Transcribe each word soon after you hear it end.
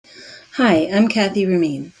Hi, I'm Cathy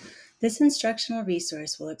Ramin. This instructional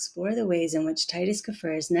resource will explore the ways in which Titus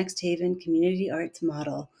Kaffir's Next Haven community arts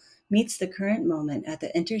model meets the current moment at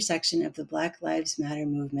the intersection of the Black Lives Matter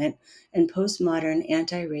movement and postmodern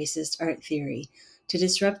anti-racist art theory to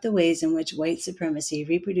disrupt the ways in which white supremacy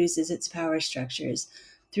reproduces its power structures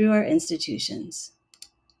through our institutions.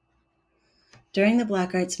 During the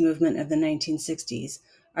Black arts movement of the 1960s,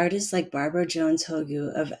 artists like Barbara Jones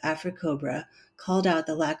Hogu of Afrocobra called out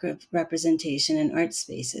the lack of representation in art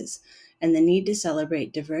spaces and the need to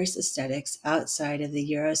celebrate diverse aesthetics outside of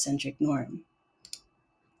the Eurocentric norm.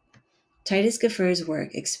 Titus Kaffir's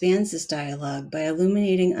work expands this dialogue by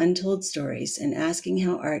illuminating untold stories and asking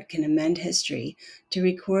how art can amend history to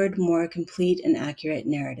record more complete and accurate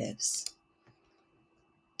narratives.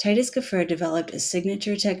 Titus Kaffir developed a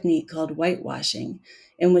signature technique called whitewashing,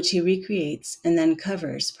 in which he recreates and then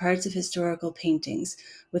covers parts of historical paintings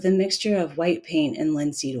with a mixture of white paint and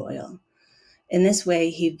linseed oil. In this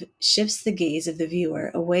way, he shifts the gaze of the viewer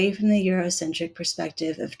away from the Eurocentric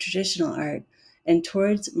perspective of traditional art and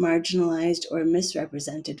towards marginalized or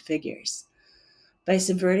misrepresented figures. By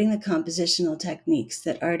subverting the compositional techniques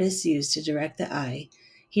that artists use to direct the eye,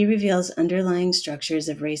 he reveals underlying structures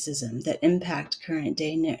of racism that impact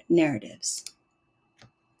current-day narratives.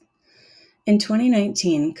 In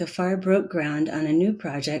 2019, Kaffir broke ground on a new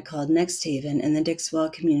project called Next Haven in the Dixwell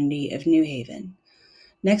community of New Haven.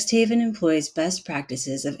 Next Haven employs best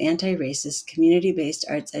practices of anti-racist community-based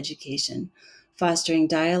arts education, fostering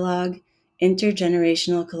dialogue,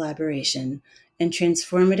 intergenerational collaboration, and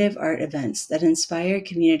transformative art events that inspire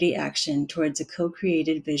community action towards a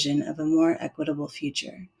co-created vision of a more equitable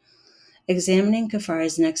future. Examining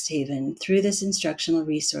Kaffir's Next Haven through this instructional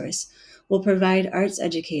resource will provide arts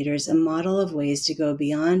educators a model of ways to go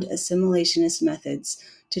beyond assimilationist methods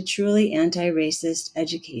to truly anti-racist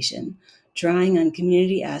education, drawing on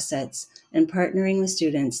community assets and partnering with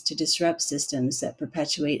students to disrupt systems that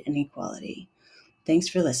perpetuate inequality. Thanks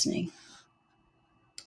for listening.